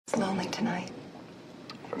It's lonely tonight.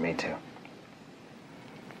 For me, too.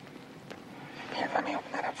 Here, let me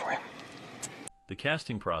open that up for you. The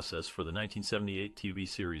casting process for the 1978 TV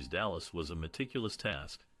series Dallas was a meticulous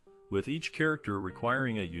task, with each character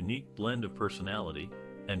requiring a unique blend of personality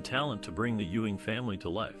and talent to bring the Ewing family to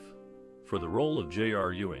life. For the role of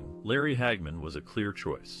J.R. Ewing, Larry Hagman was a clear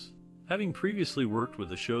choice. Having previously worked with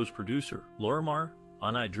the show's producer, Lorimar,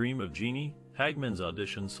 on I Dream of Jeannie, Hagman's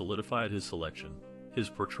audition solidified his selection. His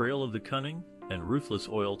portrayal of the cunning and ruthless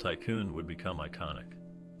oil tycoon would become iconic.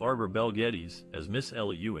 Barbara Belle Geddes, as Miss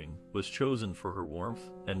Ellie Ewing, was chosen for her warmth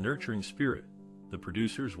and nurturing spirit. The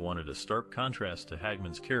producers wanted a stark contrast to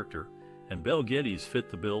Hagman's character, and Belle Geddes fit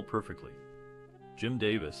the bill perfectly. Jim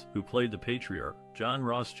Davis, who played the patriarch, John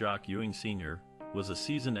Ross Jock Ewing Sr., was a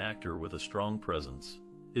seasoned actor with a strong presence.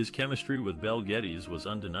 His chemistry with Belle Geddes was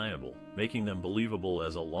undeniable, making them believable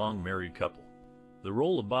as a long-married couple. The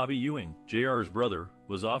role of Bobby Ewing, J.R.'s brother,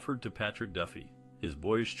 was offered to Patrick Duffy. His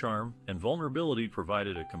boyish charm and vulnerability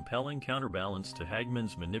provided a compelling counterbalance to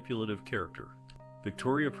Hagman's manipulative character.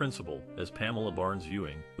 Victoria Principal, as Pamela Barnes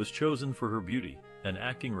Ewing, was chosen for her beauty and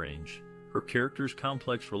acting range. Her character's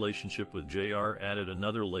complex relationship with J.R. added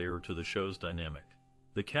another layer to the show's dynamic.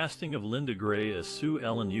 The casting of Linda Gray as Sue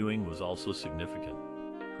Ellen Ewing was also significant.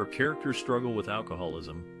 Her character's struggle with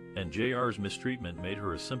alcoholism and J.R.'s mistreatment made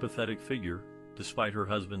her a sympathetic figure, despite her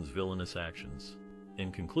husband's villainous actions. In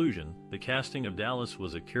conclusion, the casting of Dallas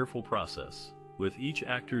was a careful process, with each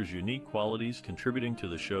actor's unique qualities contributing to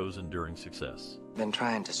the show's enduring success. Been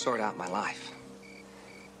trying to sort out my life.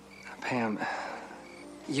 Pam,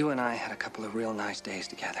 you and I had a couple of real nice days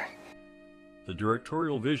together. The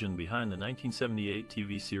directorial vision behind the 1978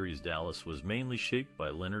 TV series Dallas was mainly shaped by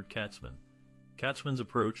Leonard Katzman. Katzman's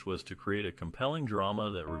approach was to create a compelling drama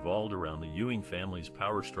that revolved around the Ewing family's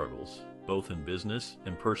power struggles, both in business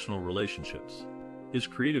and personal relationships. His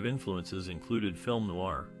creative influences included film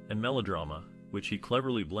noir and melodrama, which he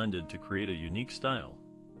cleverly blended to create a unique style.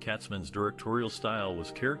 Katzman's directorial style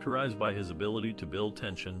was characterized by his ability to build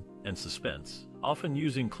tension and suspense, often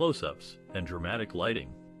using close-ups and dramatic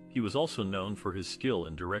lighting. He was also known for his skill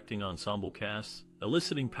in directing ensemble casts,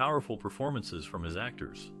 eliciting powerful performances from his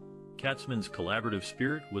actors. Katzman's collaborative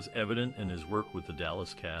spirit was evident in his work with the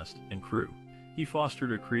Dallas cast and crew. He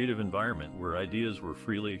fostered a creative environment where ideas were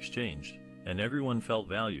freely exchanged, and everyone felt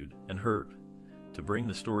valued and heard. To bring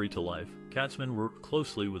the story to life, Katzman worked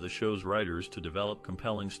closely with the show's writers to develop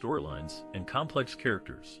compelling storylines and complex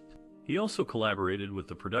characters. He also collaborated with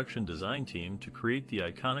the production design team to create the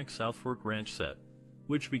iconic South Fork Ranch set,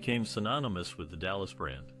 which became synonymous with the Dallas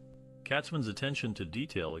brand. Katzman's attention to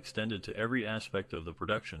detail extended to every aspect of the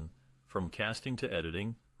production, from casting to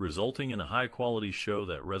editing, resulting in a high-quality show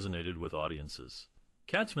that resonated with audiences.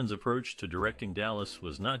 Katzman's approach to directing Dallas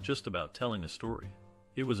was not just about telling a story.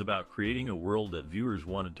 It was about creating a world that viewers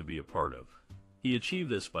wanted to be a part of. He achieved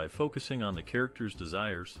this by focusing on the characters'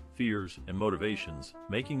 desires, fears, and motivations,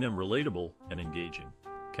 making them relatable and engaging.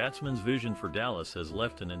 Katzman's vision for Dallas has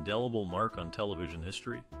left an indelible mark on television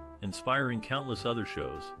history, inspiring countless other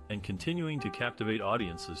shows and continuing to captivate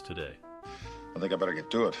audiences today. I think I better get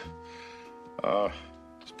to it.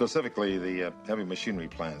 Specifically, the heavy machinery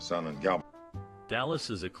plants down in Galveston. Dallas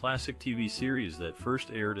is a classic TV series that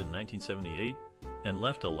first aired in 1978 and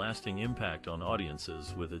left a lasting impact on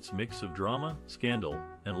audiences with its mix of drama, scandal,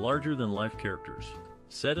 and larger-than-life characters.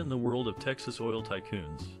 Set in the world of Texas oil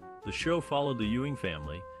tycoons, the show followed the Ewing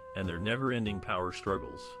family and their never-ending power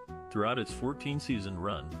struggles. Throughout its 14-season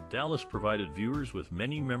run, Dallas provided viewers with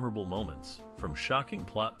many memorable moments, from shocking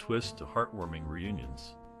plot twists to heartwarming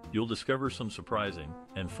reunions. You'll discover some surprising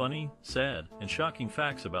and funny, sad, and shocking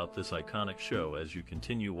facts about this iconic show as you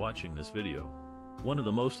continue watching this video. One of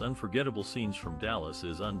the most unforgettable scenes from Dallas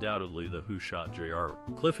is undoubtedly the Who Shot J.R.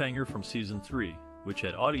 cliffhanger from Season 3, which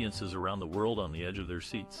had audiences around the world on the edge of their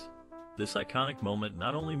seats. This iconic moment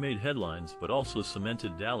not only made headlines but also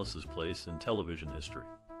cemented Dallas's place in television history.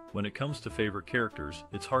 When it comes to favorite characters,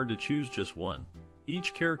 it's hard to choose just one.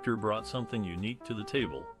 Each character brought something unique to the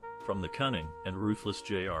table, from the cunning and ruthless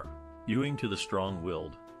J.R. Ewing to the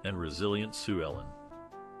strong-willed and resilient Sue Ellen.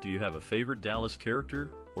 Do you have a favorite Dallas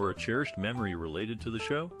character or a cherished memory related to the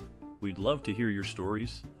show? We'd love to hear your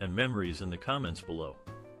stories and memories in the comments below.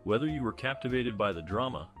 Whether you were captivated by the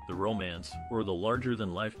drama, the romance, or the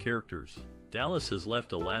larger-than-life characters, Dallas has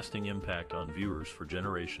left a lasting impact on viewers for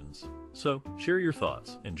generations. So, share your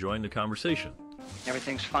thoughts and join the conversation.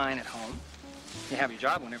 Everything's fine at home. You have your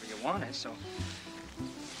job whenever you want it, so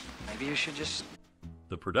maybe you should just...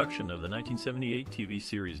 The production of the 1978 TV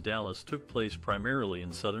series Dallas took place primarily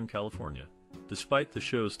in Southern California, despite the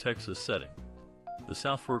show's Texas setting. The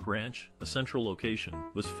South Fork Ranch, a central location,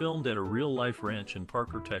 was filmed at a real-life ranch in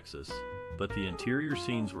Parker, Texas, but the interior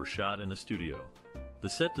scenes were shot in a studio. The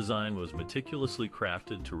set design was meticulously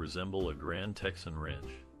crafted to resemble a grand Texan ranch.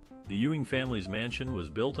 The Ewing family's mansion was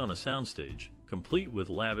built on a soundstage, complete with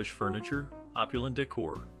lavish furniture, opulent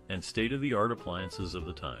decor, and state-of-the-art appliances of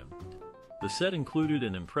the time. The set included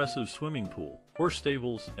an impressive swimming pool, horse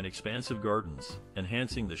stables, and expansive gardens,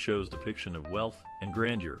 enhancing the show's depiction of wealth and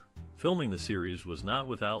grandeur. Filming the series was not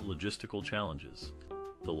without logistical challenges.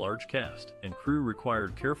 The large cast and crew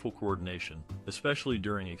required careful coordination, especially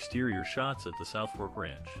during exterior shots at the South Fork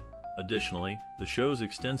Ranch. Additionally, the show's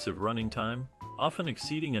extensive running time, often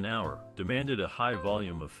exceeding an hour, demanded a high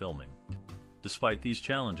volume of filming. Despite these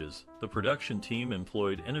challenges, the production team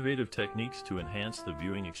employed innovative techniques to enhance the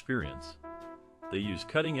viewing experience. They used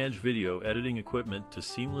cutting-edge video editing equipment to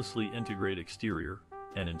seamlessly integrate exterior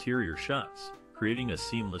and interior shots, creating a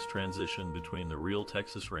seamless transition between the real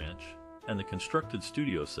Texas ranch and the constructed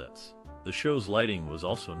studio sets. The show's lighting was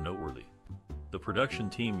also noteworthy. The production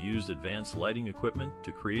team used advanced lighting equipment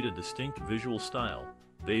to create a distinct visual style,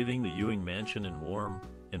 bathing the Ewing mansion in warm,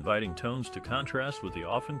 inviting tones to contrast with the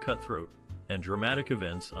often cutthroat and dramatic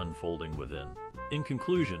events unfolding within. In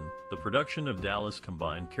conclusion, the production of Dallas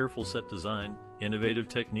combined careful set design, innovative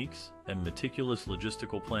techniques, and meticulous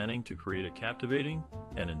logistical planning to create a captivating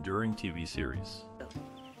and enduring TV series.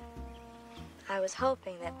 I was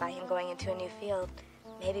hoping that by him going into a new field,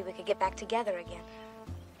 maybe we could get back together again.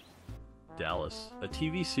 Dallas, a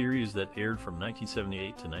TV series that aired from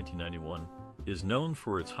 1978 to 1991, is known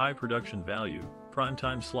for its high production value,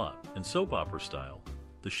 primetime slot, and soap opera style.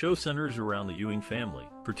 The show centers around the Ewing family,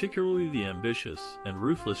 particularly the ambitious and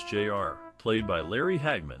ruthless J.R., played by Larry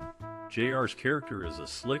Hagman. J.R.'s character is a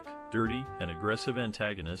slick, dirty, and aggressive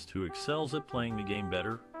antagonist who excels at playing the game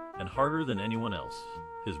better and harder than anyone else.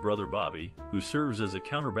 His brother Bobby, who serves as a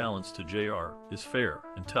counterbalance to J.R., is fair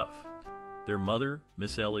and tough. Their mother,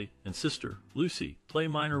 Miss Ellie, and sister, Lucy, play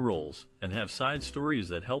minor roles and have side stories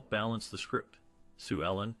that help balance the script. Sue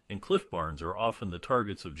Ellen and Cliff Barnes are often the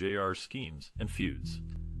targets of J.R.'s schemes and feuds.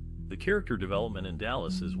 The character development in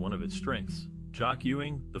Dallas is one of its strengths. Jock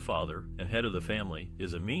Ewing, the father and head of the family,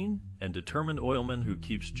 is a mean and determined oilman who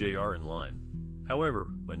keeps J.R. in line. However,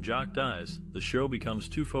 when Jock dies, the show becomes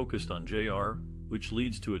too focused on J.R., which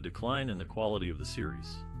leads to a decline in the quality of the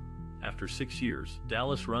series. After 6 years,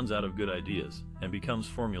 Dallas runs out of good ideas and becomes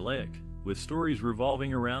formulaic, with stories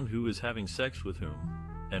revolving around who is having sex with whom,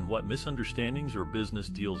 and what misunderstandings or business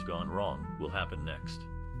deals gone wrong will happen next.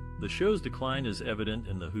 The show's decline is evident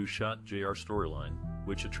in the Who Shot J.R. storyline,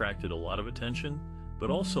 which attracted a lot of attention, but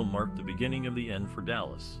also marked the beginning of the end for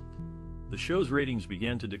Dallas. The show's ratings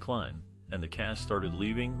began to decline, and the cast started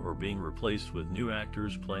leaving or being replaced with new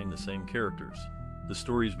actors playing the same characters. The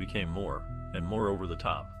stories became more and more over the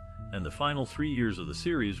top, and the final 3 years of the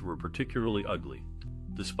series were particularly ugly.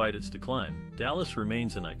 Despite its decline, Dallas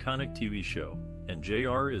remains an iconic TV show, and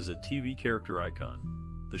J.R. is a TV character icon.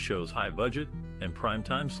 The show's high budget and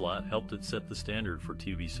primetime slot helped it set the standard for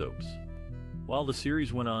TV soaps. While the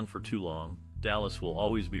series went on for too long, Dallas will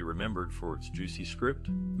always be remembered for its juicy script,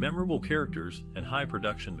 memorable characters, and high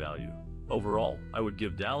production value. Overall, I would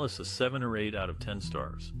give Dallas a 7 or 8 out of 10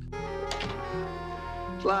 stars.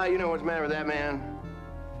 Sly, you know what's the matter with that man?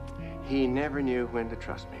 He never knew when to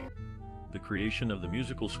trust me. The creation of the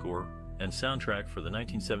musical score and soundtrack for the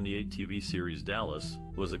 1978 TV series Dallas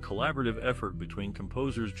was a collaborative effort between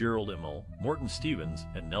composers Gerald Immel, Morton Stevens,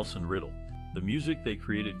 and Nelson Riddle. The music they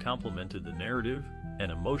created complemented the narrative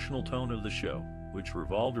and emotional tone of the show, which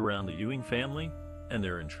revolved around the Ewing family and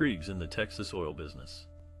their intrigues in the Texas oil business.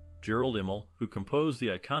 Gerald Immel, who composed the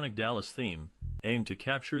iconic Dallas theme, aimed to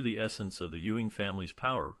capture the essence of the Ewing family's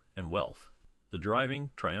power and wealth. The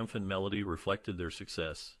driving, triumphant melody reflected their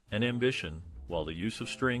success and ambition, while the use of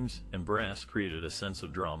strings and brass created a sense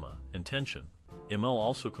of drama and tension. Immel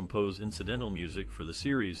also composed incidental music for the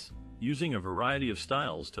series, using a variety of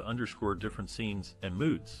styles to underscore different scenes and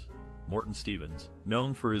moods. Morton Stevens,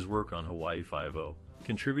 known for his work on Hawaii Five-0,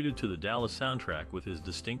 contributed to the Dallas soundtrack with his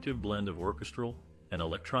distinctive blend of orchestral and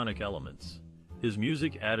electronic elements. His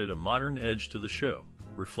music added a modern edge to the show,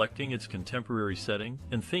 reflecting its contemporary setting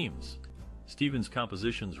and themes. Stevens'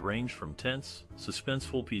 compositions ranged from tense,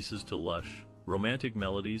 suspenseful pieces to lush, romantic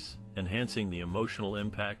melodies, enhancing the emotional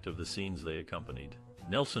impact of the scenes they accompanied.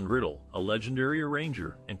 Nelson Riddle, a legendary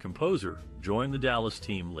arranger and composer, joined the Dallas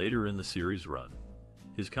team later in the series' run.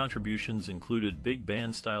 His contributions included big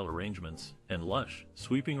band-style arrangements and lush,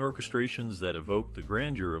 sweeping orchestrations that evoked the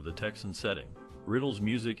grandeur of the Texan setting. Riddle's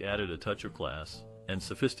music added a touch of class and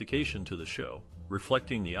sophistication to the show,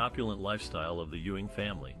 reflecting the opulent lifestyle of the Ewing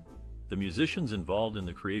family. The musicians involved in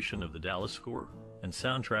the creation of the Dallas score and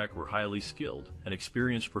soundtrack were highly skilled and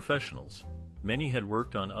experienced professionals. Many had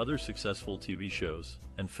worked on other successful TV shows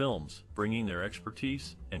and films, bringing their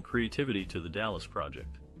expertise and creativity to the Dallas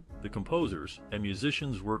project. The composers and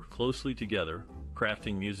musicians worked closely together,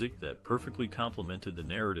 crafting music that perfectly complemented the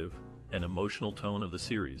narrative and emotional tone of the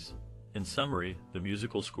series. In summary, the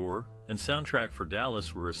musical score and soundtrack for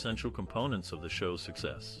Dallas were essential components of the show's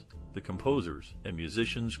success. The composers and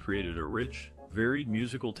musicians created a rich, varied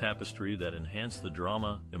musical tapestry that enhanced the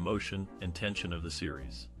drama, emotion, and tension of the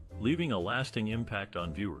series, leaving a lasting impact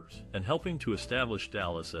on viewers and helping to establish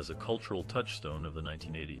Dallas as a cultural touchstone of the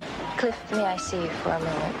 1980s. Cliff, may I see you for a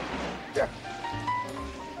moment? Yeah.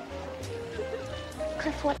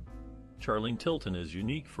 Cliff, what? Charlene Tilton is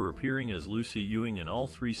unique for appearing as Lucy Ewing in all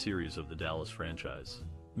 3 series of the Dallas franchise.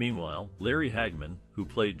 Meanwhile, Larry Hagman, who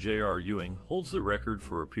played J.R. Ewing, holds the record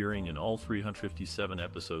for appearing in all 357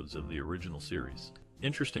 episodes of the original series.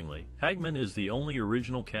 Interestingly, Hagman is the only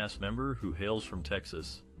original cast member who hails from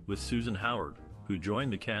Texas, with Susan Howard, who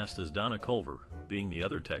joined the cast as Donna Culver, being the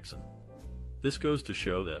other Texan. This goes to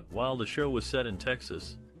show that while the show was set in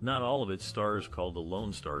Texas, not all of its stars called the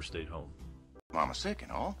Lone Star stayed home. Mama's sick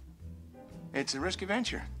and all. It's a risky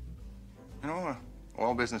venture. You know,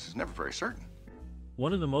 oil business is never very certain.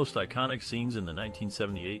 One of the most iconic scenes in the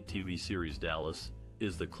 1978 TV series Dallas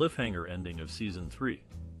is the cliffhanger ending of Season 3.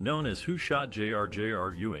 Known as Who Shot J.R.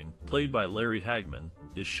 Ewing, played by Larry Hagman,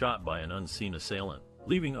 is shot by an unseen assailant,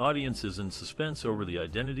 leaving audiences in suspense over the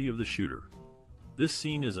identity of the shooter. This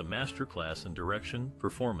scene is a masterclass in direction,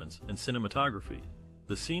 performance, and cinematography.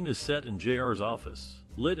 The scene is set in JR's office,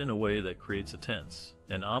 lit in a way that creates a tense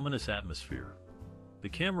and ominous atmosphere. The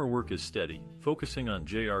camera work is steady, focusing on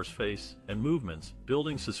JR's face and movements,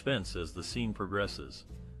 building suspense as the scene progresses.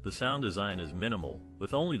 The sound design is minimal,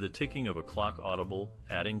 with only the ticking of a clock audible,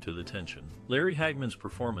 adding to the tension. Larry Hagman's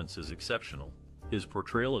performance is exceptional. His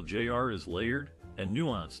portrayal of JR is layered and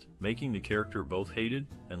nuanced, making the character both hated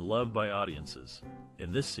and loved by audiences.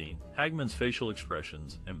 In this scene, Hagman's facial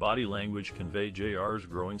expressions and body language convey JR's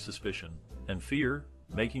growing suspicion and fear,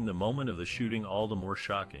 making the moment of the shooting all the more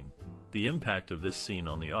shocking. The impact of this scene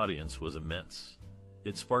on the audience was immense.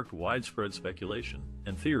 It sparked widespread speculation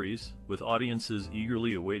and theories, with audiences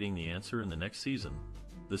eagerly awaiting the answer in the next season.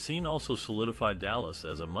 The scene also solidified Dallas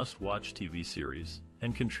as a must-watch TV series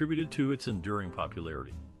and contributed to its enduring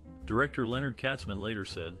popularity. Director Leonard Katzman later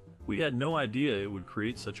said, "We had no idea it would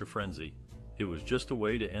create such a frenzy. It was just a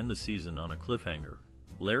way to end the season on a cliffhanger."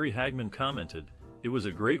 Larry Hagman commented, "It was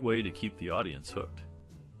a great way to keep the audience hooked.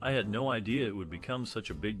 I had no idea it would become such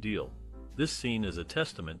a big deal." This scene is a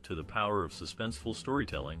testament to the power of suspenseful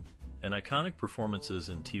storytelling and iconic performances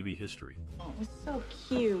in TV history. Oh, it was so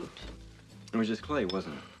cute. It was just clay,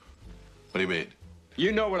 wasn't it? What do you mean?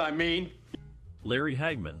 You know what I mean. Larry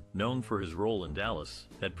Hagman, known for his role in Dallas,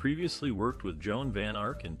 had previously worked with Joan Van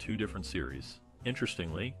Ark in 2 different series.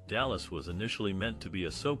 Interestingly, Dallas was initially meant to be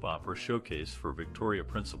a soap opera showcase for Victoria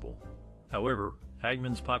Principal. However,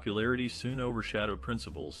 Hagman's popularity soon overshadowed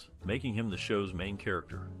Principal's, making him the show's main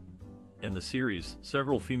character. In the series,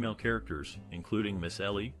 several female characters, including Miss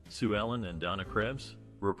Ellie, Sue Ellen, and Donna Krebbs,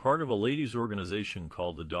 were part of a ladies' organization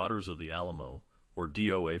called the Daughters of the Alamo, or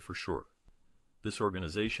DOA for short. This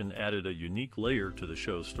organization added a unique layer to the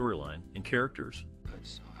show's storyline and characters. Good,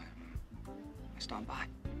 so I stopped by.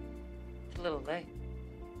 It's a little late.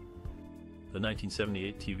 The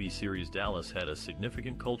 1978 TV series Dallas had a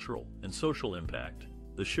significant cultural and social impact.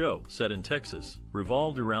 The show, set in Texas,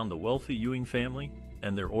 revolved around the wealthy Ewing family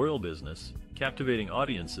and their oil business, captivating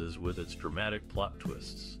audiences with its dramatic plot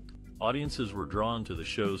twists. Audiences were drawn to the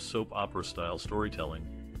show's soap opera-style storytelling,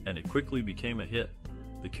 and it quickly became a hit.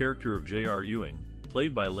 The character of J.R. Ewing,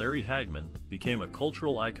 played by Larry Hagman, became a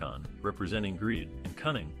cultural icon, representing greed and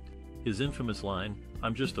cunning. His infamous line,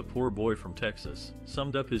 "I'm just a poor boy from Texas,"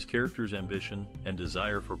 summed up his character's ambition and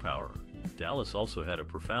desire for power. Dallas also had a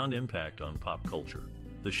profound impact on pop culture.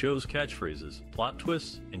 The show's catchphrases, plot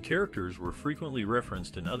twists, and characters were frequently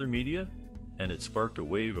referenced in other media, and it sparked a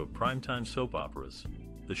wave of primetime soap operas.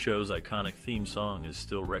 The show's iconic theme song is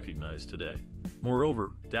still recognized today.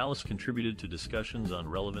 Moreover, Dallas contributed to discussions on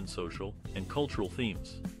relevant social and cultural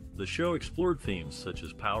themes. The show explored themes such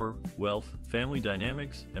as power, wealth, family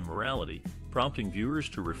dynamics, and morality, prompting viewers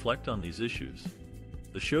to reflect on these issues.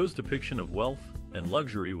 The show's depiction of wealth and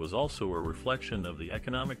luxury was also a reflection of the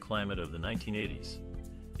economic climate of the 1980s.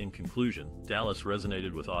 In conclusion, Dallas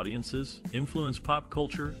resonated with audiences, influenced pop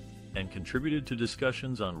culture, and contributed to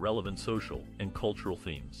discussions on relevant social and cultural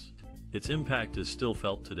themes. Its impact is still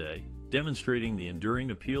felt today, demonstrating the enduring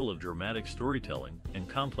appeal of dramatic storytelling and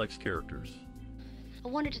complex characters. I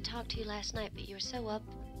wanted to talk to you last night, but you were so up,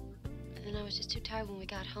 and then I was just too tired when we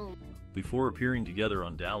got home. Before appearing together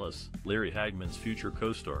on Dallas, Larry Hagman's future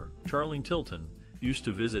co-star, Charlene Tilton, used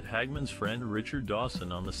to visit Hagman's friend Richard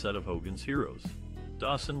Dawson on the set of Hogan's Heroes.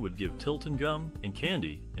 Dawson would give Tilton gum and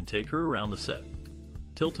candy and take her around the set.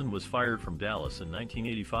 Tilton was fired from Dallas in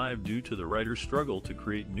 1985 due to the writer's struggle to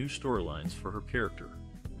create new storylines for her character.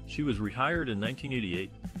 She was rehired in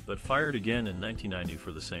 1988, but fired again in 1990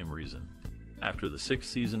 for the same reason. After the 6th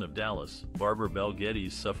season of Dallas, Barbara Bell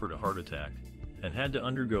Geddes suffered a heart attack and had to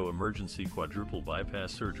undergo emergency quadruple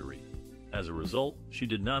bypass surgery. As a result, she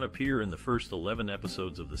did not appear in the first 11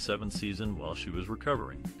 episodes of the 7th season while she was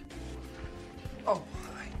recovering. Oh,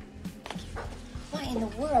 Why in the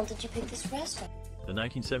world did you pick this restaurant? The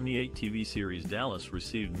 1978 TV series Dallas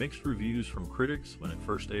received mixed reviews from critics when it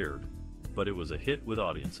first aired, but it was a hit with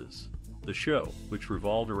audiences. The show, which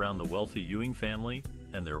revolved around the wealthy Ewing family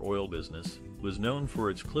and their oil business, was known for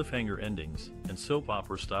its cliffhanger endings and soap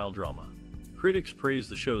opera-style drama. Critics praised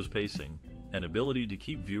the show's pacing and ability to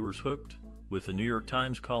keep viewers hooked, with the New York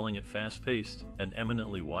Times calling it fast-paced and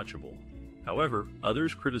eminently watchable. However,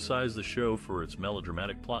 others criticized the show for its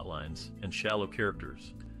melodramatic plotlines and shallow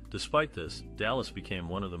characters. Despite this, Dallas became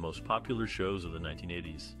one of the most popular shows of the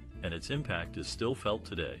 1980s, and its impact is still felt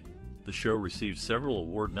today. The show received several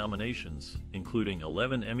award nominations, including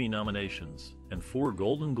 11 Emmy nominations and 4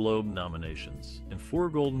 Golden Globe nominations.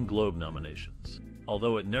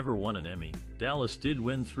 Although it never won an Emmy, Dallas did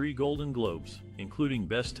win 3 Golden Globes, including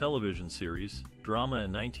Best Television Series, Drama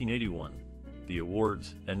in 1981. The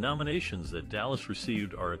awards and nominations that Dallas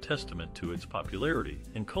received are a testament to its popularity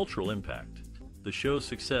and cultural impact. The show's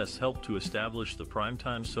success helped to establish the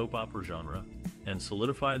primetime soap opera genre and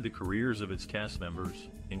solidified the careers of its cast members,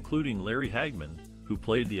 including Larry Hagman, who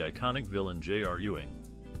played the iconic villain J.R. Ewing.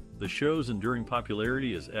 The show's enduring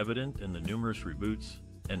popularity is evident in the numerous reboots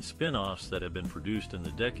and spin-offs that have been produced in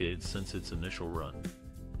the decades since its initial run.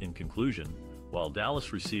 In conclusion, while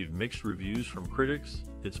Dallas received mixed reviews from critics,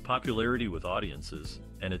 its popularity with audiences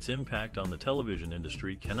and its impact on the television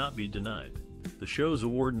industry cannot be denied. The show's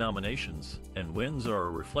award nominations and wins are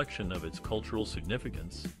a reflection of its cultural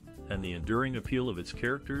significance and the enduring appeal of its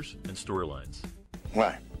characters and storylines.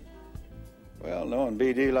 Why? Well, knowing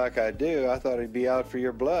BD like I do, I thought he'd be out for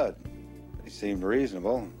your blood. He seemed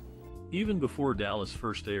reasonable. Even before Dallas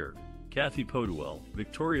first aired, Kathy Podewell,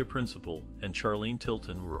 Victoria Principal, and Charlene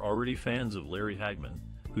Tilton were already fans of Larry Hagman,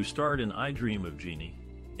 who starred in I Dream of Jeannie.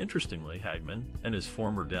 Interestingly, Hagman and his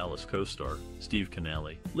former Dallas co-star, Steve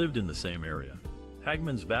Kanaly, lived in the same area.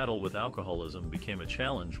 Hagman's battle with alcoholism became a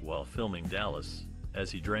challenge while filming Dallas,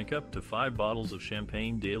 as he drank up to 5 bottles of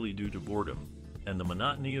champagne daily due to boredom and the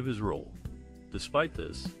monotony of his role. Despite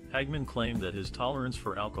this, Hagman claimed that his tolerance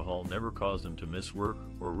for alcohol never caused him to miss work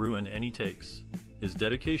or ruin any takes. His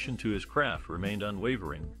dedication to his craft remained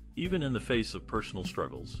unwavering, even in the face of personal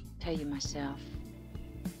struggles. Tell you myself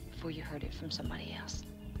before you heard it from somebody else.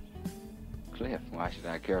 Cliff, why should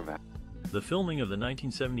I care about it? The filming of the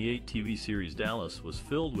 1978 TV series Dallas was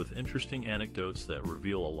filled with interesting anecdotes that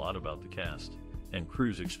reveal a lot about the cast and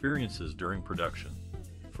crew's experiences during production.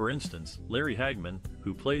 For instance, Larry Hagman,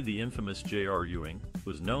 who played the infamous J.R. Ewing,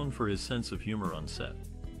 was known for his sense of humor on set.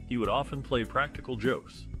 He would often play practical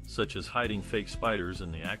jokes, such as hiding fake spiders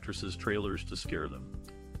in the actresses' trailers to scare them.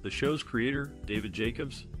 The show's creator, David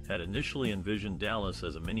Jacobs, had initially envisioned Dallas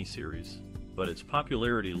as a miniseries, but its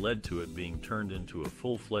popularity led to it being turned into a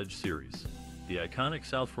full-fledged series. The iconic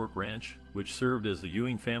South Fork Ranch, which served as the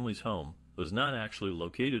Ewing family's home, was not actually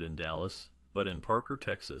located in Dallas, but in Parker,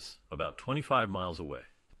 Texas, about 25 miles away.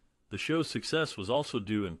 The show's success was also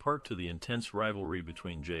due in part to the intense rivalry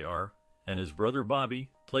between J.R. and his brother Bobby,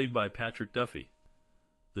 played by Patrick Duffy.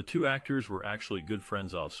 The two actors were actually good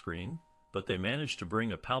friends off-screen, but they managed to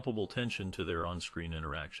bring a palpable tension to their on-screen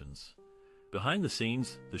interactions. Behind the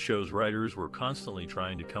scenes, the show's writers were constantly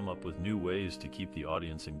trying to come up with new ways to keep the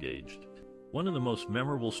audience engaged. One of the most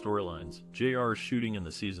memorable storylines, J.R.'s shooting in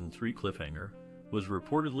the Season 3 cliffhanger, was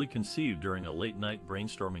reportedly conceived during a late-night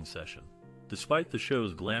brainstorming session. Despite the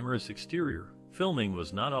show's glamorous exterior, filming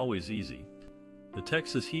was not always easy. The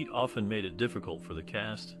Texas heat often made it difficult for the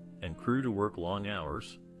cast and crew to work long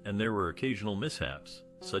hours, and there were occasional mishaps,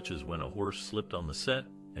 such as when a horse slipped on the set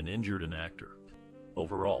and injured an actor.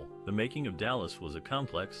 Overall, the making of Dallas was a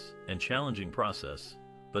complex and challenging process,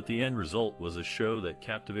 but the end result was a show that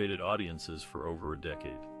captivated audiences for over a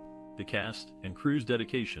decade. The cast and crew's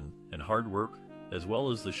dedication and hard work, as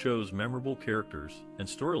well as the show's memorable characters and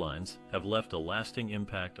storylines, have left a lasting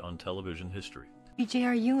impact on television history. Be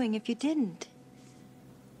J.R. Ewing if you didn't.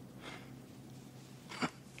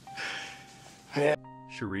 Charlene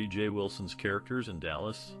Sheree J. Wilson's characters in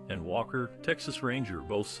Dallas and Walker, Texas Ranger,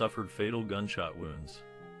 both suffered fatal gunshot wounds.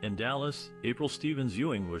 In Dallas, April Stevens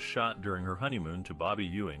Ewing was shot during her honeymoon to Bobby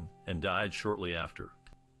Ewing and died shortly after.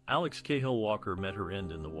 Alex Cahill Walker met her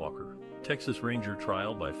end in the Walker, Texas Ranger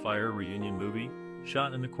trial by fire reunion movie,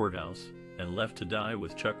 shot in the courthouse, and left to die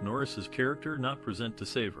with Chuck Norris's character not present to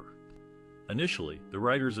save her. Initially, the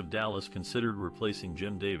writers of Dallas considered replacing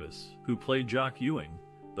Jim Davis, who played Jock Ewing,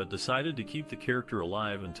 but decided to keep the character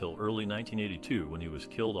alive until early 1982 when he was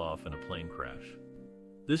killed off in a plane crash.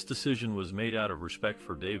 This decision was made out of respect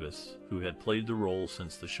for Davis, who had played the role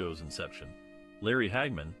since the show's inception. Larry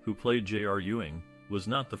Hagman, who played J.R. Ewing, was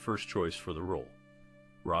not the first choice for the role.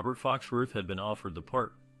 Robert Foxworth had been offered the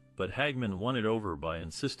part, but Hagman won it over by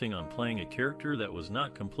insisting on playing a character that was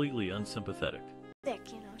not completely unsympathetic.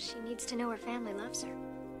 Sick, you know, she needs to know her family loves her.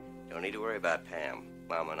 Don't need to worry about Pam.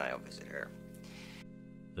 Mama and I will visit her.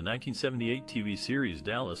 The 1978 TV series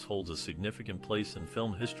Dallas holds a significant place in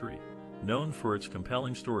film history, known for its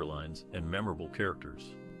compelling storylines and memorable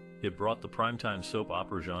characters. It brought the primetime soap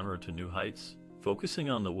opera genre to new heights, focusing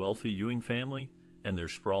on the wealthy Ewing family and their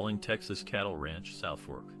sprawling Texas cattle ranch, South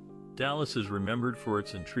Fork. Dallas is remembered for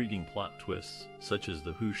its intriguing plot twists, such as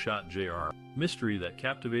the Who Shot J.R. mystery that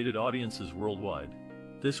captivated audiences worldwide.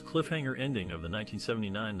 This cliffhanger ending of the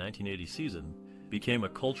 1979-1980 season became a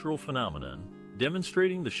cultural phenomenon,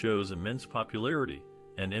 demonstrating the show's immense popularity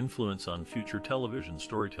and influence on future television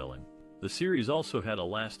storytelling. The series also had a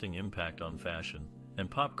lasting impact on fashion and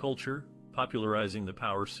pop culture, popularizing the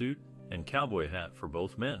power suit and cowboy hat for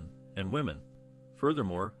both men and women.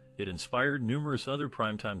 Furthermore, it inspired numerous other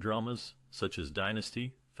primetime dramas, such as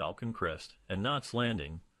Dynasty, Falcon Crest, and Knots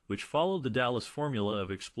Landing, which followed the Dallas formula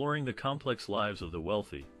of exploring the complex lives of the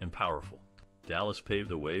wealthy and powerful. Dallas paved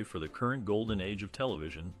the way for the current golden age of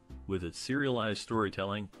television, with its serialized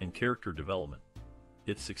storytelling and character development.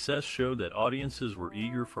 Its success showed that audiences were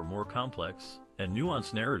eager for more complex and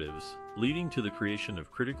nuanced narratives, leading to the creation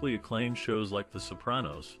of critically acclaimed shows like The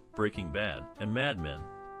Sopranos, Breaking Bad, and Mad Men.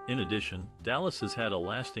 In addition, Dallas has had a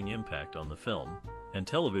lasting impact on the film and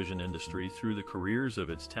television industry through the careers of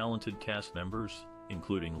its talented cast members,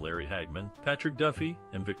 including Larry Hagman, Patrick Duffy,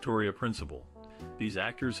 and Victoria Principal. These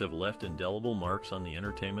actors have left indelible marks on the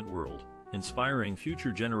entertainment world, inspiring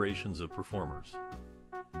future generations of performers.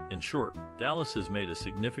 In short, Dallas has made a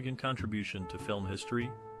significant contribution to film history,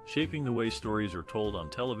 shaping the way stories are told on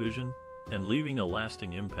television and leaving a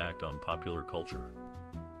lasting impact on popular culture.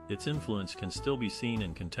 Its influence can still be seen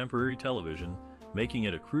in contemporary television, making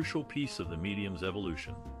it a crucial piece of the medium's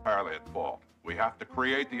evolution. Entirely at fault. We have to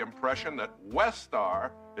create the impression that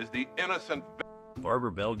Westar is the innocent.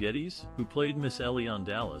 Barbara Bell Geddes, who played Miss Ellie on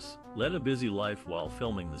Dallas, led a busy life while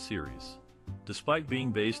filming the series. Despite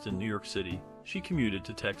being based in New York City, she commuted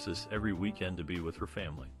to Texas every weekend to be with her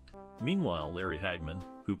family. Meanwhile, Larry Hagman,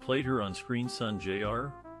 who played her on-screen son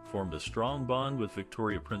J.R., formed a strong bond with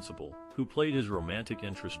Victoria Principal, who played his romantic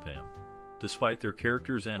interest Pam. Despite their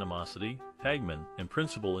characters' animosity, Hagman and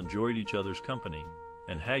Principal enjoyed each other's company,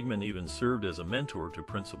 and Hagman even served as a mentor to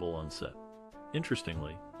Principal on set.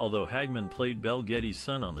 Interestingly, although Hagman played Belle Geddes'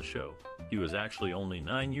 son on the show, he was actually only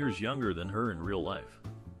 9 years younger than her in real life.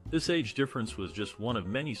 This age difference was just one of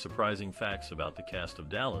many surprising facts about the cast of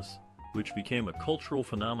Dallas, which became a cultural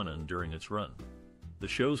phenomenon during its run. The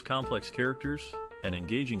show's complex characters and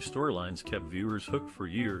engaging storylines kept viewers hooked for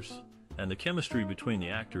years, and the chemistry between the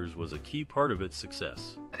actors was a key part of its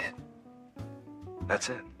success. That's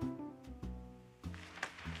it.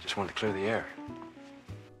 Just wanted to clear the air.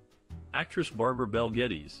 Actress Barbara Bell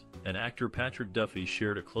Geddes and actor Patrick Duffy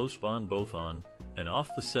shared a close bond both on and off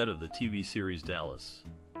the set of the TV series Dallas.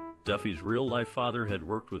 Duffy's real-life father had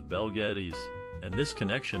worked with Bell Geddes, and this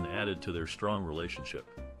connection added to their strong relationship.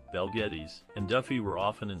 Bell Geddes and Duffy were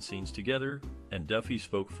often in scenes together, and Duffy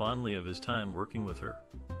spoke fondly of his time working with her.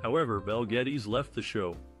 However, Bell Geddes left the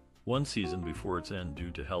show one season before its end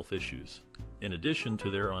due to health issues. In addition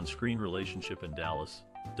to their on-screen relationship in Dallas,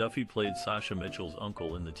 Duffy played Sasha Mitchell's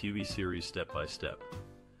uncle in the TV series Step by Step.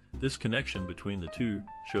 This connection between the two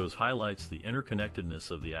shows highlights the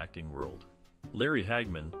interconnectedness of the acting world. Larry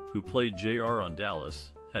Hagman, who played J.R. on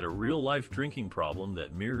Dallas, had a real-life drinking problem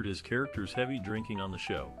that mirrored his character's heavy drinking on the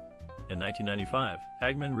show. In 1995,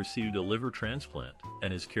 Hagman received a liver transplant,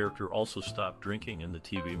 and his character also stopped drinking in the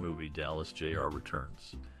TV movie Dallas J.R.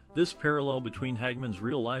 Returns. This parallel between Hagman's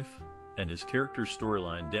real life and his character's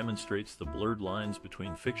storyline demonstrates the blurred lines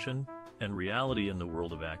between fiction and reality in the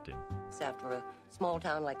world of acting. Except for a small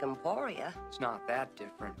town like Emporia. It's not that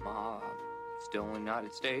different, Ma. Still in the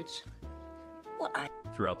United States. Well,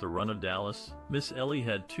 Throughout the run of Dallas, Miss Ellie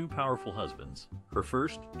had two powerful husbands. Her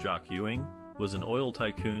first, Jock Ewing, was an oil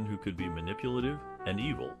tycoon who could be manipulative and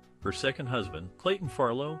evil. Her second husband, Clayton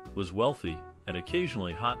Farlow, was wealthy and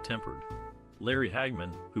occasionally hot-tempered. Larry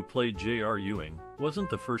Hagman, who played J.R. Ewing,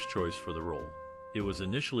 wasn't the first choice for the role. It was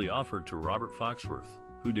initially offered to Robert Foxworth,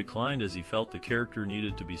 who declined as he felt the character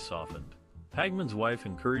needed to be softened. Hagman's wife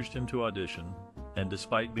encouraged him to audition, and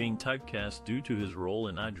despite being typecast due to his role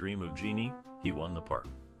in I Dream of Jeannie, he won the part.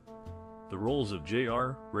 The roles of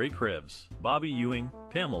J.R., Ray Krebbs, Bobby Ewing,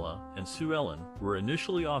 Pamela, and Sue Ellen were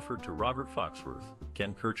initially offered to Robert Foxworth,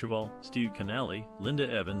 Ken Kercheval, Steve Kanaly, Linda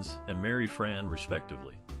Evans, and Mary Fran,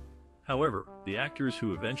 respectively. However, the actors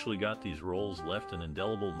who eventually got these roles left an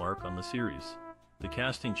indelible mark on the series. The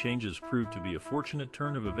casting changes proved to be a fortunate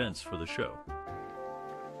turn of events for the show.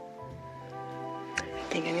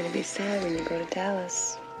 I think I'm gonna be sad when you go to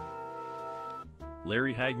Dallas.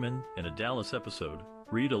 Larry Hagman, in a Dallas episode,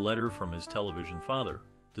 read a letter from his television father,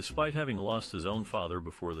 despite having lost his own father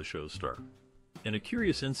before the show's start. In a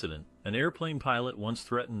curious incident, an airplane pilot once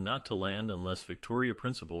threatened not to land unless Victoria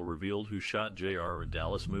Principal revealed who shot J.R. A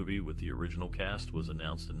Dallas movie with the original cast was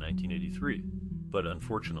announced in 1983, but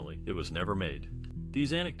unfortunately, it was never made.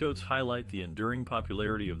 These anecdotes highlight the enduring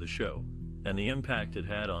popularity of the show and the impact it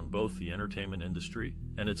had on both the entertainment industry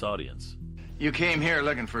and its audience. You came here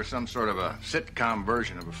looking for some sort of a sitcom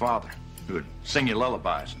version of a father who would sing you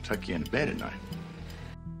lullabies and tuck you into bed at night.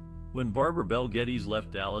 When Barbara Belle Geddes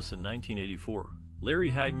left Dallas in 1984, Larry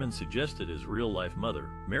Hagman suggested his real-life mother,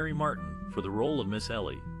 Mary Martin, for the role of Miss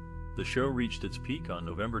Ellie. The show reached its peak on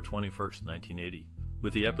November 21, 1980,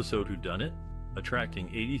 with the episode Who Done It? Attracting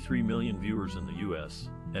 83 million viewers in the U.S.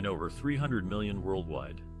 and over 300 million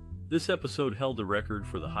worldwide. This episode held the record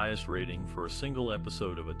for the highest rating for a single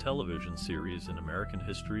episode of a television series in American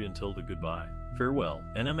history until the Goodbye, Farewell,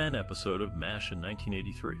 NMN episode of MASH in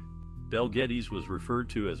 1983. Belle Geddes was referred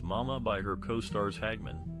to as Mama by her co-stars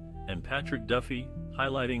Hagman and Patrick Duffy,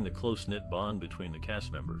 highlighting the close-knit bond between the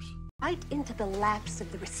cast members. Right into the laps of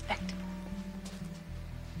the respectable.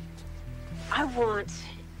 I want...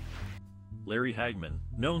 Larry Hagman,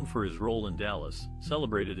 known for his role in Dallas,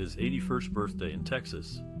 celebrated his 81st birthday in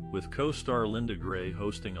Texas, with co-star Linda Gray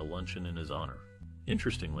hosting a luncheon in his honor.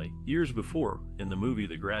 Interestingly, years before, in the movie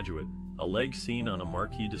The Graduate, a leg seen on a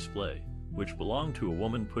marquee display, which belonged to a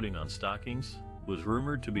woman putting on stockings, was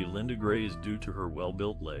rumored to be Linda Gray's due to her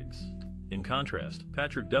well-built legs. In contrast,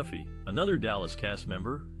 Patrick Duffy, another Dallas cast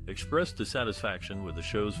member, expressed dissatisfaction with the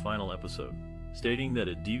show's final episode, stating that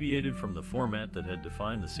it deviated from the format that had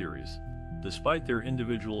defined the series. Despite their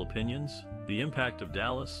individual opinions, the impact of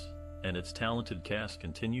Dallas and its talented cast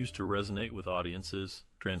continues to resonate with audiences,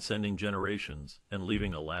 transcending generations and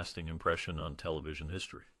leaving a lasting impression on television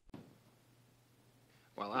history.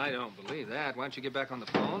 Well, I don't believe that. Why don't you get back on the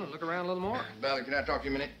phone and look around a little more? Ballard, can I talk to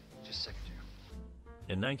you a minute? Just a second, Jim.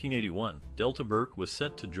 In 1981, Delta Burke was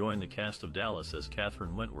set to join the cast of Dallas as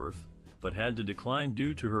Catherine Wentworth, but had to decline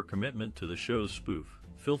due to her commitment to the show's spoof,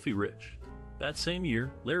 Filthy Rich. That same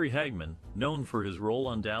year, Larry Hagman, known for his role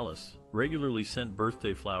on Dallas, regularly sent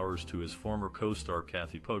birthday flowers to his former co-star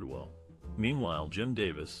Kathy Podewell. Meanwhile, Jim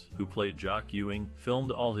Davis, who played Jock Ewing,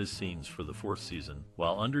 filmed all his scenes for the 4th season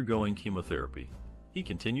while undergoing chemotherapy. He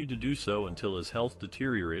continued to do so until his health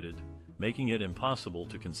deteriorated, making it impossible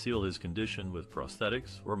to conceal his condition with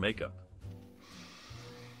prosthetics or makeup.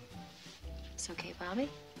 It's okay, Bobby.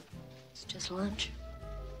 It's just lunch.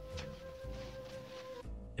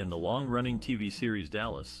 In the long-running TV series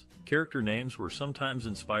Dallas, character names were sometimes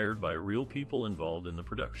inspired by real people involved in the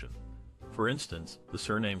production. For instance, the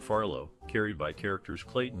surname Farlow, carried by characters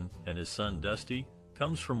Clayton and his son Dusty,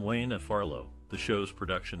 comes from Wayne F. Farlow, the show's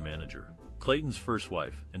production manager. Clayton's first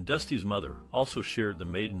wife and Dusty's mother also shared the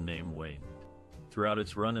maiden name Wayne. Throughout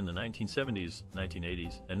its run in the 1970s,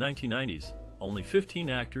 1980s, and 1990s, only 15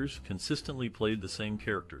 actors consistently played the same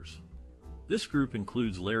characters. This group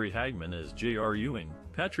includes Larry Hagman as J.R. Ewing,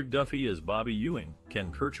 Patrick Duffy as Bobby Ewing,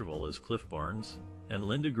 Ken Kercheval as Cliff Barnes, and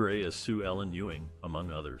Linda Gray as Sue Ellen Ewing,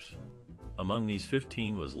 among others. Among these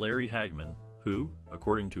 15 was Larry Hagman, who,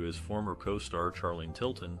 according to his former co-star Charlene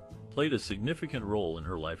Tilton, played a significant role in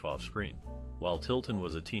her life off-screen. While Tilton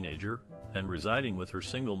was a teenager and residing with her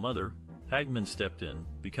single mother, Hagman stepped in,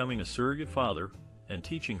 becoming a surrogate father and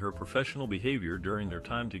teaching her professional behavior during their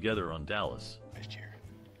time together on Dallas.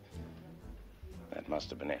 That must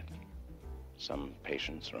have been it. Some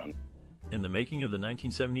patients run. In the making of the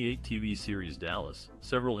 1978 TV series Dallas,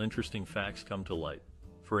 several interesting facts come to light.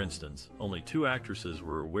 For instance, only 2 actresses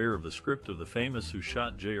were aware of the script of the famous Who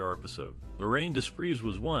Shot J.R. episode. Lorraine Desprez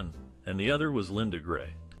was one, and the other was Linda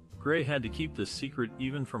Gray. Gray had to keep this secret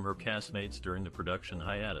even from her castmates during the production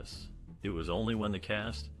hiatus. It was only when the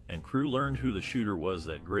cast and crew learned who the shooter was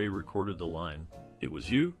that Gray recorded the line, "It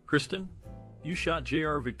was you, Kristen? You shot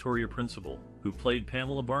J.R." Victoria Principal, who played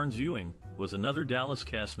Pamela Barnes Ewing, was another Dallas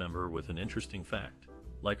cast member with an interesting fact.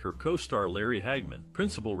 Like her co-star Larry Hagman,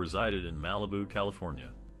 Principal resided in Malibu,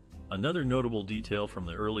 California. Another notable detail from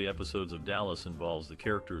the early episodes of Dallas involves the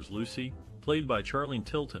characters Lucy, played by Charlene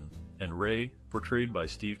Tilton, and Ray, portrayed by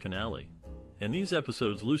Steve Kanaly. In these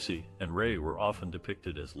episodes, Lucy and Ray were often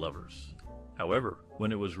depicted as lovers. However,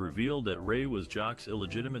 when it was revealed that Ray was Jock's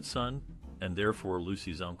illegitimate son, and therefore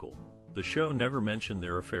Lucy's uncle, the show never mentioned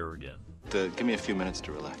their affair again. Give me a few minutes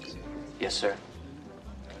to relax. Yes, sir.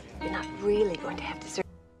 You're not really going to have to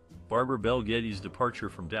Barbara Bel Geddes' departure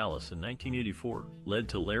from Dallas in 1984 led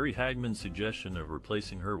to Larry Hagman's suggestion of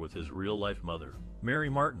replacing her with his real-life mother, Mary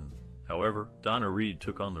Martin. However, Donna Reed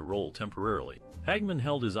took on the role temporarily. Hagman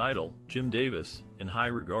held his idol, Jim Davis, in high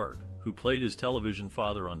regard, who played his television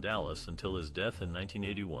father on Dallas until his death in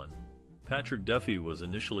 1981. Patrick Duffy was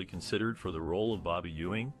initially considered for the role of Bobby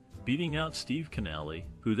Ewing, beating out Steve Kanaly,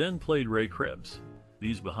 who then played Ray Krebbs.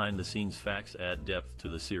 These behind-the-scenes facts add depth to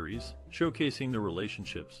the series, showcasing the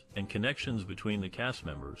relationships and connections between the cast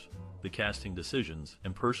members. The casting decisions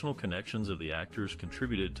and personal connections of the actors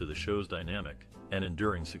contributed to the show's dynamic and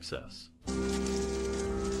enduring success.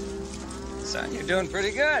 Son, you're doing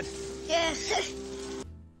pretty good. Yeah.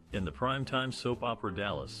 In the primetime soap opera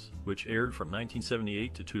Dallas, which aired from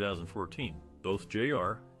 1978 to 2014, both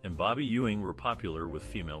J.R. and Bobby Ewing were popular with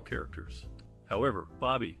female characters. However,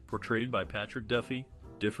 Bobby, portrayed by Patrick Duffy,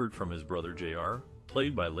 differed from his brother J.R.,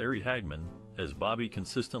 played by Larry Hagman, as Bobby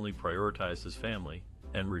consistently prioritized his family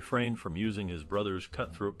and refrained from using his brother's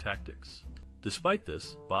cutthroat tactics. Despite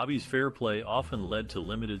this, Bobby's fair play often led to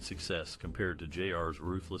limited success compared to J.R.'s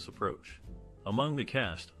ruthless approach. Among the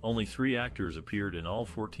cast, only 3 actors appeared in all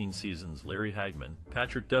 14 seasons: Larry Hagman,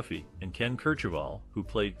 Patrick Duffy, and Ken Kercheval, who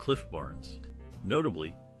played Cliff Barnes.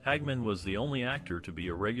 Notably, Hagman was the only actor to be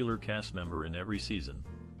a regular cast member in every season,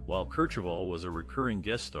 while Kercheval was a recurring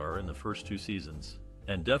guest star in the first 2 seasons,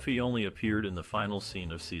 and Duffy only appeared in the final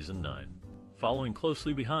scene of season 9. Following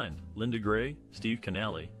closely behind, Linda Gray, Steve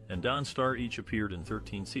Kanaly, and Don Starr each appeared in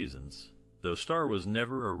 13 seasons, though Starr was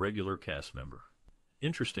never a regular cast member.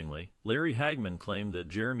 Interestingly, Larry Hagman claimed that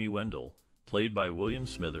Jeremy Wendell, played by William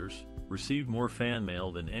Smithers, received more fan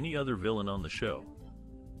mail than any other villain on the show.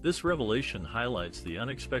 This revelation highlights the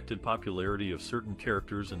unexpected popularity of certain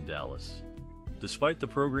characters in Dallas. Despite the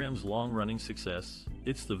program's long-running success,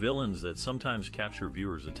 it's the villains that sometimes capture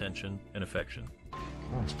viewers' attention and affection.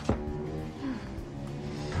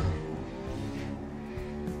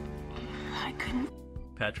 I couldn't.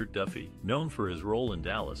 Patrick Duffy, known for his role in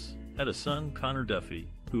Dallas, had a son, Connor Duffy,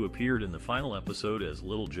 who appeared in the final episode as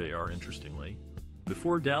Little J.R. Interestingly,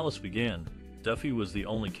 before Dallas began, Duffy was the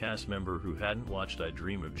only cast member who hadn't watched I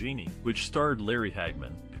Dream of Jeannie, which starred Larry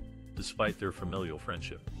Hagman, despite their familial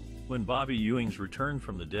friendship. When Bobby Ewing's return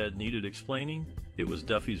from the dead needed explaining, it was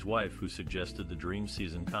Duffy's wife who suggested the dream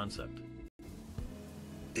season concept.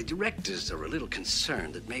 The directors are a little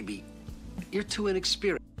concerned that maybe you're too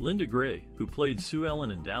inexperienced. Linda Gray, who played Sue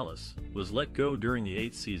Ellen in Dallas, was let go during the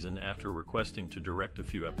 8th season after requesting to direct a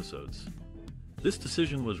few episodes. This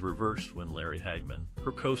decision was reversed when Larry Hagman,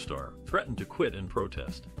 her co-star, threatened to quit in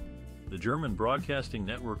protest. The German broadcasting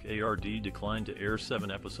network ARD declined to air 7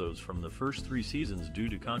 episodes from the first 3 seasons due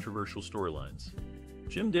to controversial storylines.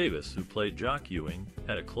 Jim Davis, who played Jock Ewing,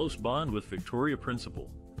 had a close bond with Victoria Principal,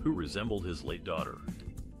 who resembled his late daughter.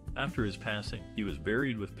 After his passing, he was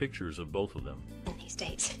buried with pictures of both of them. These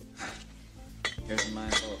days. Here's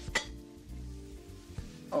mine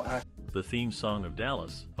both. The theme song of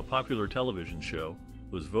Dallas, a popular television show,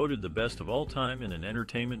 was voted the best of all time in an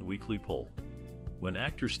Entertainment Weekly poll. When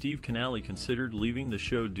actor Steve Kanaly considered leaving the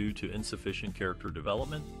show due to insufficient character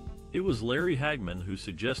development, it was Larry Hagman who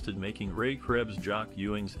suggested making Ray Krebbs Jock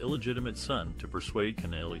Ewing's illegitimate son to persuade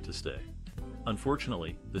Kanaly to stay.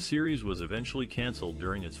 Unfortunately, the series was eventually canceled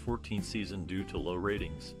during its 14th season due to low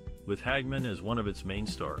ratings, with Hagman as one of its main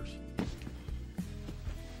stars.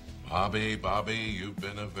 Bobby, you've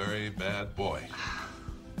been a very bad boy.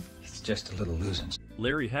 It's just a little losing.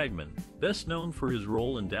 Larry Hagman, best known for his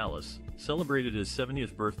role in Dallas, celebrated his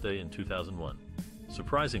 70th birthday in 2001.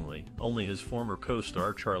 Surprisingly, only his former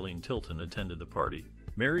co-star Charlene Tilton attended the party.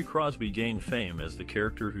 Mary Crosby gained fame as the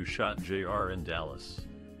character who shot J.R. in Dallas.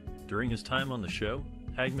 During his time on the show,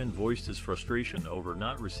 Hagman voiced his frustration over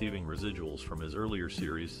not receiving residuals from his earlier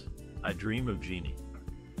series, I Dream of Jeannie.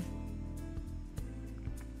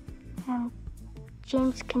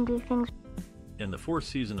 James can do things. In the 4th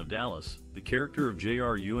season of Dallas, the character of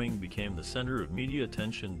J.R. Ewing became the center of media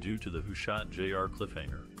attention due to the Who Shot J.R.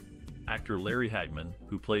 cliffhanger. Actor Larry Hagman,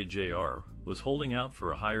 who played JR, was holding out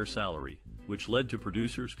for a higher salary, which led to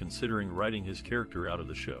producers considering writing his character out of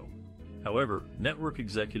the show. However, network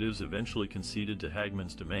executives eventually conceded to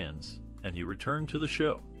Hagman's demands, and he returned to the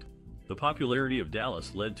show. The popularity of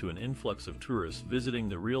Dallas led to an influx of tourists visiting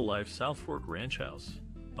the real-life South Fork ranch house.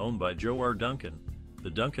 Owned by Joe R. Duncan, the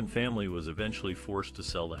Duncan family was eventually forced to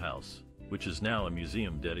sell the house, which is now a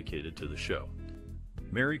museum dedicated to the show.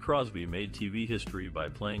 Mary Crosby made TV history by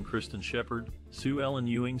playing Kristen Shepard, Sue Ellen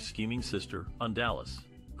Ewing's scheming sister, on Dallas.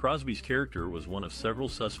 Crosby's character was one of several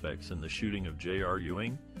suspects in the shooting of J.R.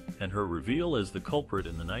 Ewing, and her reveal as the culprit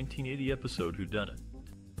in the 1980 episode Whodunit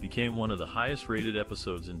became one of the highest-rated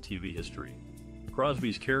episodes in TV history.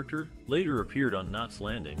 Crosby's character later appeared on Knots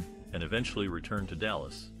Landing and eventually returned to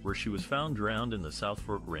Dallas, where she was found drowned in the South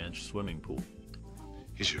Fork Ranch swimming pool.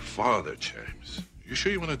 He's your father, James. You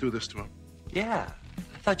sure you want to do this to him? Yeah.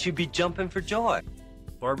 I thought you'd be jumping for joy.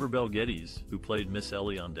 Barbara Bell Geddes, who played Miss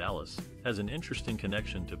Ellie on Dallas, has an interesting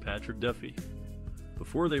connection to Patrick Duffy.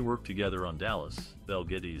 Before they worked together on Dallas, Bell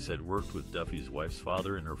Geddes had worked with Duffy's wife's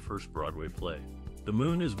father in her first Broadway play, The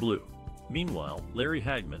Moon is Blue. Meanwhile, Larry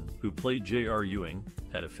Hagman, who played J.R. Ewing,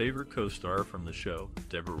 had a favorite co-star from the show,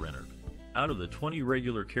 Deborah Rennard. Out of the 20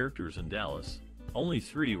 regular characters in Dallas, only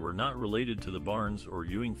 3 were not related to the Barnes or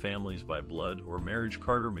Ewing families by blood or marriage: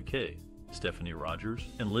 Carter McKay, Stephanie Rogers,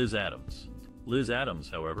 and Liz Adams. Liz Adams,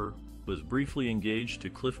 however, was briefly engaged to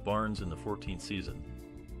Cliff Barnes in the 14th season.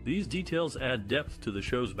 These details add depth to the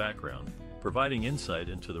show's background, providing insight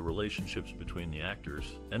into the relationships between the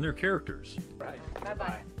actors and their characters. Right.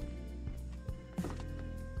 Bye-bye.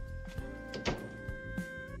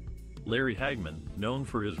 Larry Hagman, known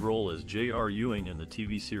for his role as J.R. Ewing in the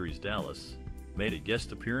TV series Dallas, made a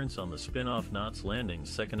guest appearance on the spin-off Knots Landing's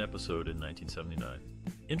second episode in 1979.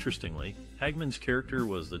 Interestingly, Hagman's character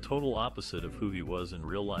was the total opposite of who he was in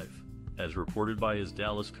real life, as reported by his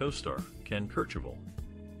Dallas co-star, Ken Kercheval.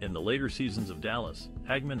 In the later seasons of Dallas,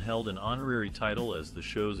 Hagman held an honorary title as the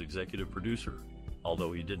show's executive producer,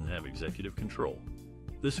 although he didn't have executive control.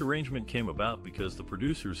 This arrangement came about because the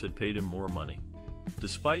producers had paid him more money.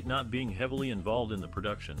 Despite not being heavily involved in the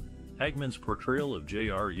production, Hagman's portrayal of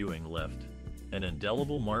J.R. Ewing left an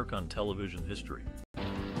indelible mark on television history.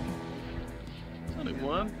 Only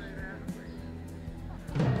one.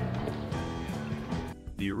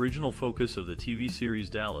 The original focus of the TV series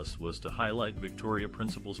Dallas was to highlight Victoria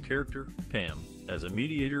Principal's character, Pam, as a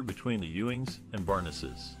mediator between the Ewings and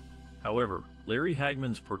Barneses. However, Larry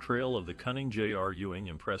Hagman's portrayal of the cunning J.R. Ewing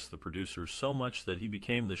impressed the producers so much that he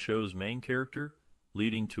became the show's main character,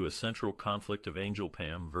 leading to a central conflict of Angel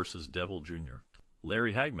Pam versus Devil Jr.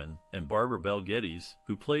 Larry Hagman and Barbara Bell Geddes,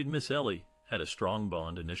 who played Miss Ellie, had a strong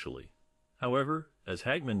bond initially. However, as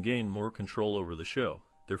Hagman gained more control over the show,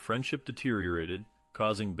 their friendship deteriorated,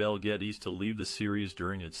 causing Bell Geddes to leave the series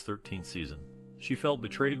during its 13th season. She felt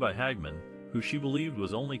betrayed by Hagman, who she believed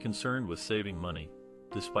was only concerned with saving money.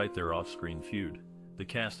 Despite their off-screen feud, the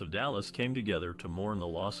cast of Dallas came together to mourn the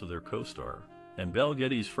loss of their co-star and Bell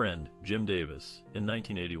Geddes' friend, Jim Davis, in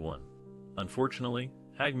 1981. Unfortunately,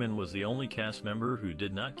 Hagman was the only cast member who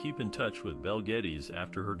did not keep in touch with Bell Geddes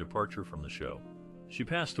after her departure from the show. She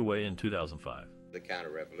passed away in 2005. The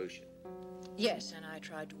counter-revolution. Yes, and I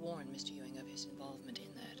tried to warn Mr. Ewing of his involvement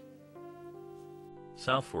in that.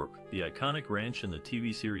 South Fork, the iconic ranch in the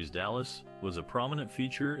TV series Dallas, was a prominent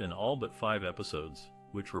feature in all but 5 episodes,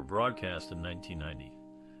 which were broadcast in 1990.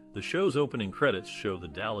 The show's opening credits show the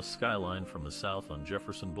Dallas skyline from the south on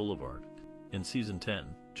Jefferson Boulevard. In Season 10,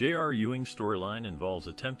 J.R. Ewing's storyline involves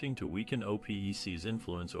attempting to weaken OPEC's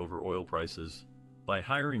influence over oil prices by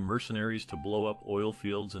hiring mercenaries to blow up oil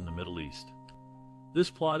fields in the Middle East. This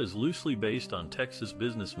plot is loosely based on Texas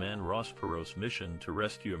businessman Ross Perot's mission to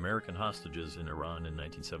rescue American hostages in Iran in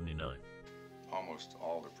 1979. Almost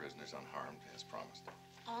all the prisoners unharmed, as promised.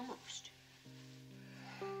 Almost.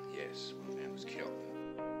 Yes, one man was killed.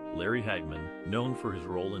 Larry Hagman, known for his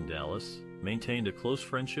role in Dallas, maintained a close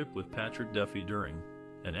friendship with Patrick Duffy during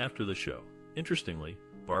and after the show. Interestingly,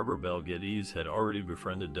 Barbara Bell Geddes had already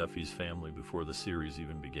befriended Duffy's family before the series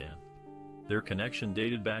even began. Their connection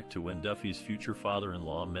dated back to when Duffy's future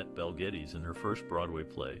father-in-law met Bell Geddes in her first Broadway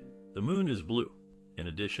play, The Moon is Blue. In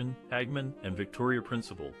addition, Hagman and Victoria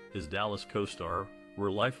Principal, his Dallas co-star,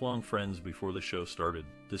 were lifelong friends before the show started,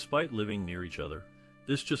 despite living near each other.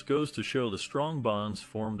 This just goes to show the strong bonds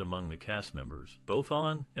formed among the cast members, both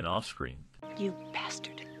on and off screen. You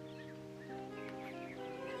bastard.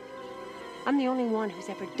 I'm the only one who's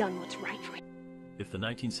ever done what's right for him. If the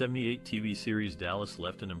 1978 TV series Dallas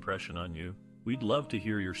left an impression on you, we'd love to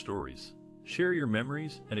hear your stories. Share your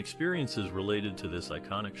memories and experiences related to this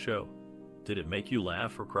iconic show. Did it make you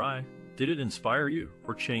laugh or cry? Did it inspire you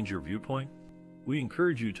or change your viewpoint? We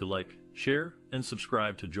encourage you to like, share, and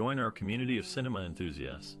subscribe to join our community of cinema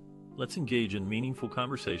enthusiasts. Let's engage in meaningful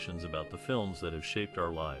conversations about the films that have shaped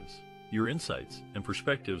our lives. Your insights and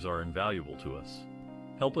perspectives are invaluable to us.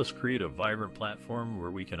 Help us create a vibrant platform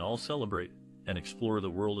where we can all celebrate and explore the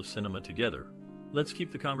world of cinema together. Let's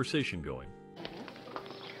keep the conversation going.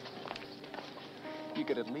 You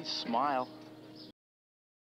could at least smile.